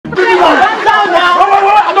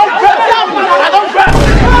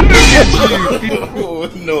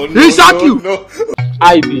smack you. No.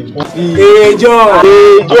 I be. Hey John.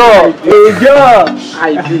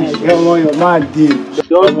 I be. Come on, your man did.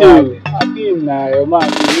 Don't do. I been now, your man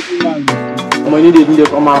did. Money they do they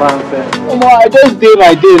come around fair. I just day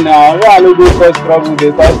my day now. Where I no go cause trouble,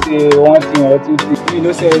 they cause say one thing or two things. You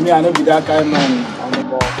know, say me, I no be that kind of man.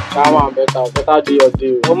 That one better do your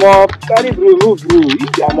deal. Carry bro, move bro.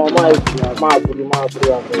 If your mama is man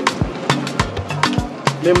bro abeg.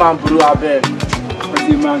 Me man bro abeg. What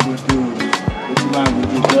the man go do? What the man go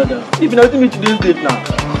do, brother? If nothing me to this date now.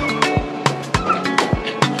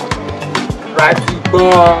 Right,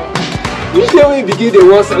 but you say we begin the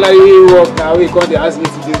work salary we work now, we come dey ask me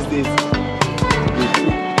today's date.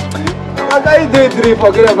 I carry day 3,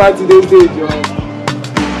 forget about today's date, John.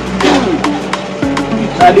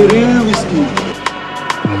 Na the real whiskey.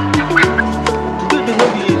 Today no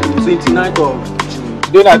be 29th of June.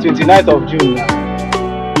 Today na 29th of June now.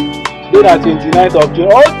 Today na 29th of June.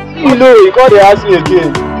 Oh, you know, you come dey ask me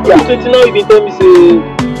again. Yeah. 29 you been tell me say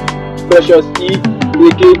Precious E,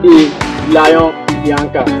 A.K.A. Lion,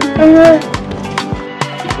 Bianca.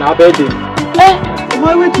 Na birthday.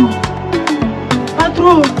 My way to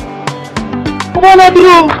Patro. Come on,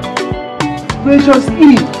 Patro. Precious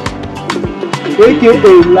E, A.K.A.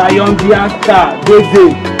 Lion, Bianca,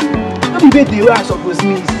 birthday. No be birthday wey I suppose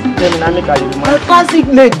miss. Tell me na make I dey My remind. classic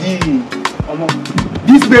lady.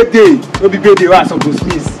 This birthday no be birthday wey I suppose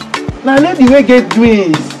miss. Na lady wey get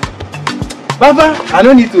twins. Baba, I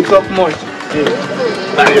no need to talk much.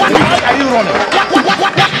 Are you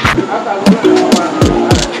running?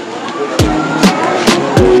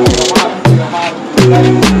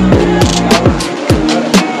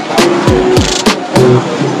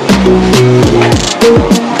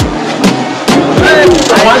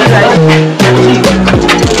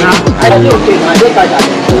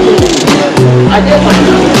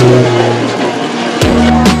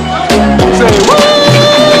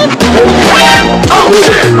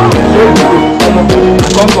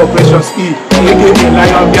 Come for Precious E, A.K.A.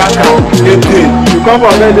 Lion Bianca, birthday. You come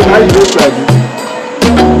for birthday, how you go try this?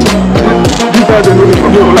 This guy dey know me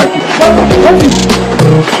from here like it. What is?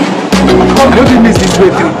 I no fit miss this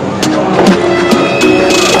birthday.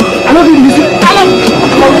 I no fit miss it.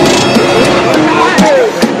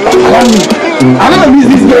 I no miss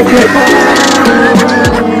this birthday.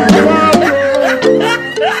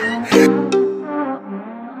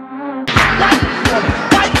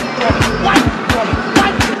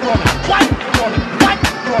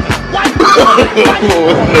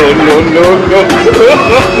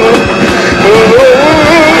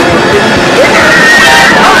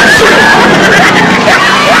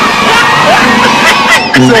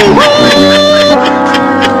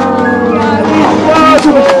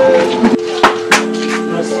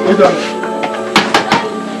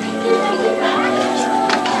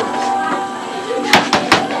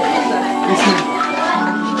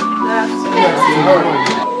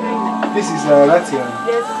 This is Latia.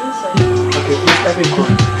 Yes, inside. Okay, please let me go.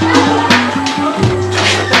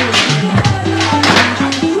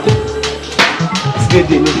 This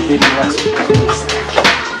birthday no be birthday was.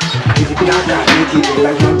 If you can't make it,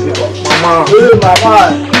 like one people. Mama, hey mama,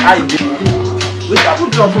 I did. We can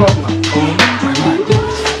put your problem now.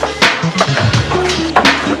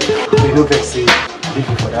 We know they say leave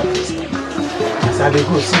you for that place. So they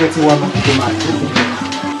go see what you want to do, man.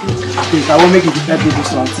 Please, I won't make it help you do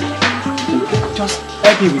something. Just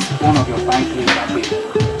help me with one of your fine clothes, babe.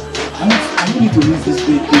 I don't need to miss this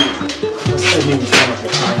birthday. Just help me with one of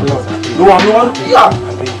your fine clothes. No one, yeah.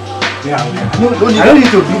 I don't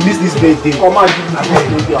need to miss this birthday. Come on, give me this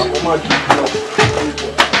birthday. Come on, give me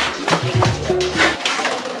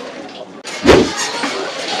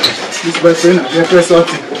this boyfriend, I get press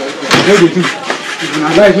something. What do you do? If you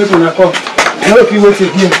like, make una come. I know if you wait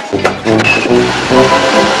again.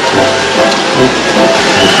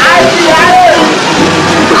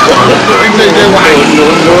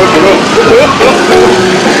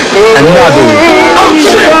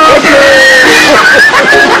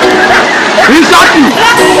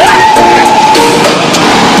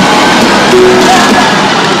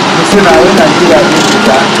 Listen, I when I do that,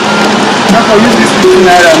 now for use this 15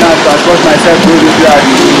 naira now to transport myself to the yard.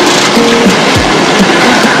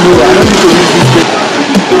 No, I don't need to use this paper.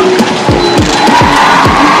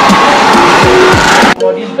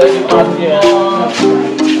 for this very part here.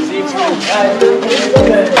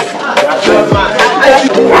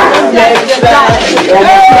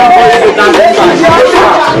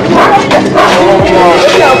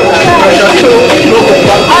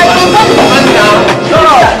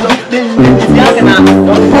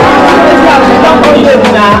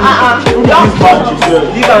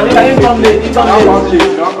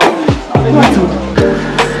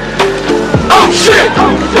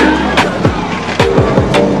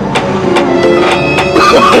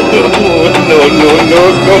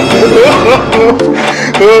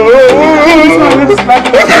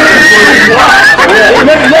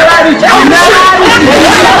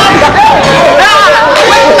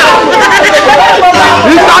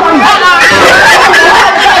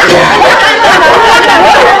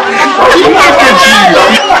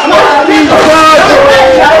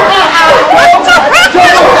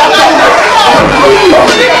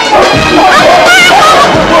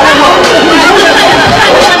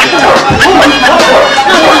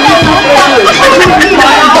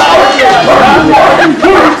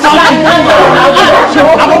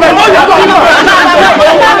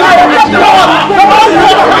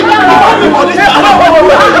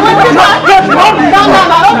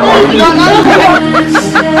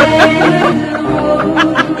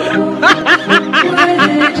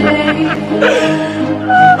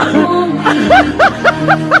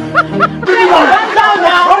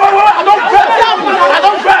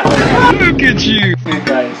 Look at you. Hey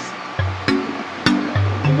guys,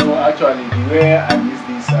 you know, actually the way I missed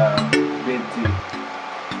this birthday,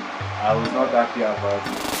 I was not happy about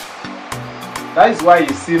it. That is why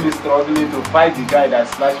you see me struggling to fight the guy that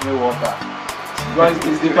slashed me water. Because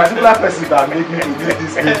it's the particular person that made me to miss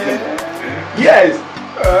this birthday. Yes,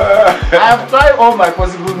 I have tried all my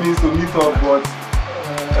possible means to meet up, but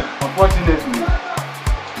unfortunately,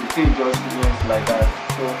 the thing just went like that.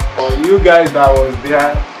 So for you guys that was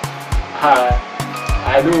there,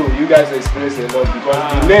 I know you guys experienced a lot because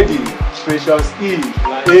the lady, Precious E,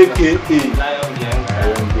 A.K.A.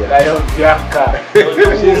 Lion Bianca.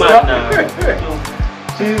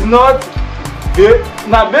 She's not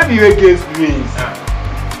now baby wey get dreams.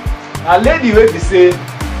 A lady wey be say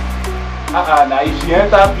now if she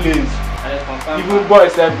enter place, even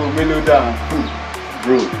boys sef go mellow down.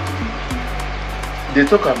 Bro, they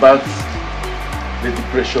talk about Lady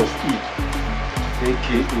Precious E,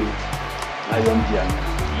 A.K.A. Lion Bianca.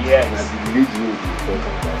 Yes. And the lady wey they talk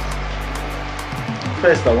about.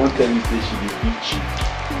 First, I want to tell you that she is big chick.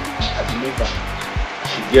 At the later,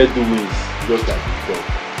 she get the wings just like the dog.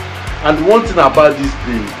 And one thing about this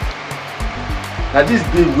babe, now this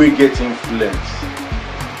babe will get influence.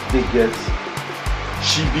 They get.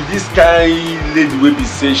 She be this kind lady will be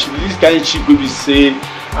say. She be this kind chick will be say.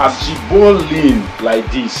 As she born lean like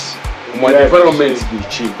this, my development will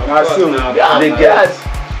change. They get.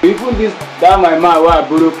 Even this that my man where I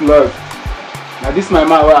borrow clothes. Now this my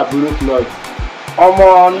man where I borrow clothes.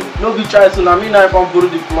 No be try so na me na come borrow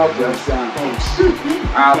the cloth.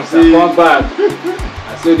 I'm say come back.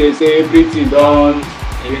 I say they say everything done.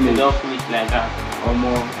 Everything don't finish like that. I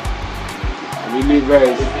really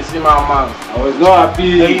vex. You see my man. I was not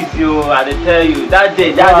happy. Please you, I dey tell you, that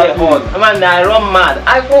day hot. Man, I run mad.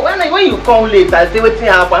 When you come late, I say wetin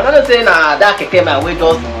happen. I don't say na that keke man wey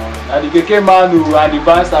just. And the keke man who and the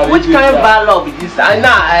bands are. Which kind of bad luck be this? I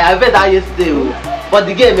bet that yesterday. But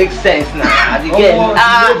the game makes sense now. The game.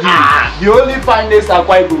 The only finest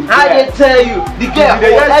A.K.A. Ibom. I dey tell you, the game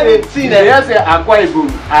everything. They just say A.K.A.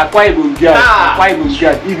 Ibom girl. A.K.A. Ibom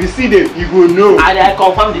girl. If you see them, you go know. I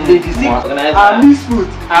confirm the lady. See, I miss food.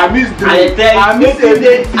 I miss drink. I miss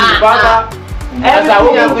everything. Baba. As I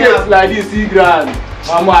open case like this, see grand.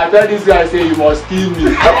 Mama, I tell this guy say you must kill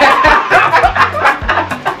me.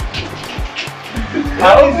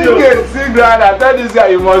 I open case, see grand. I tell this guy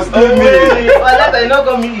you must kill me. Well, that you not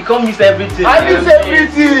come, you come miss everything. I miss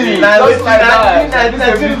everything. Just like that. I miss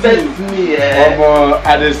everything.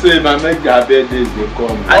 I dey say my make their birthdays dey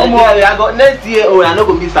come. I go next year. Oh, I no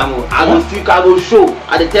go miss am. I go show.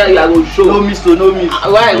 I dey tell you, I go show. No miss, no miss.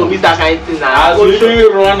 Why I go miss that kind of thing now? As we really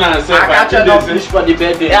run and say, I catch up fish for the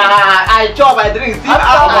birthday. I chop, I drink. See,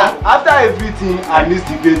 after everything, I missed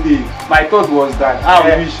the birthday. My thought was that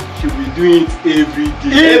I wish she would be doing it every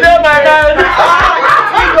day. You know my God.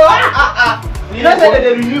 You know say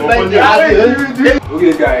they renew birthday.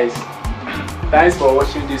 Okay guys, thanks for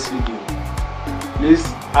watching this video. Please,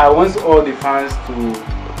 I want all the fans to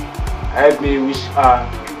help me wish her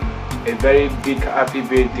a very big happy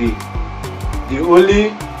birthday. The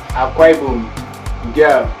only A.K.A. Ibom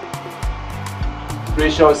girl,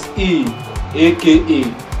 Precious E,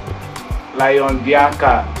 A.K.A. Lion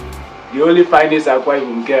Bianca, the only finest A.K.A.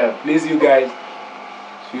 Ibom girl. Please, you guys,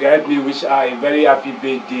 you help me wish her a very happy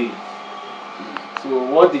birthday. So,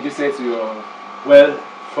 what did you say to your? Well,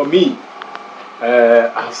 for me,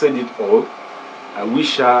 I've said it all. I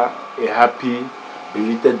wish her a happy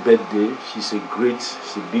belated birthday. She's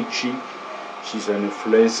she's a big chick. She's an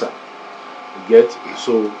influencer. You get?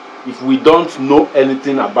 So if we don't know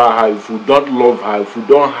anything about her, if we don't love her, if we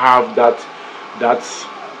don't have that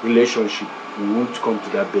relationship, we won't come to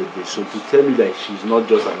that birthday. So to tell me that she's not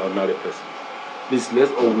just an ordinary person, Please,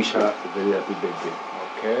 let's all wish her a very happy birthday.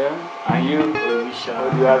 Okay. And you? Wish her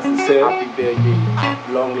What do you have to say? happy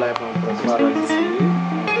birthday, long life and prosperity.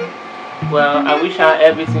 Well, I wish her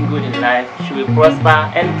everything good in life. She will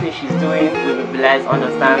prosper. Anything she's doing will be blessed,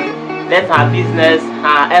 understand? Let her business,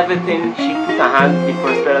 her everything she puts her hand be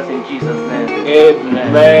prosperous in Jesus' name.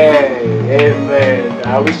 Amen. Amen.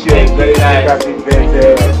 I wish you a very happy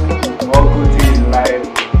birthday. All good things in life.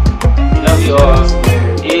 Love you all.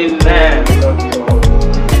 Amen.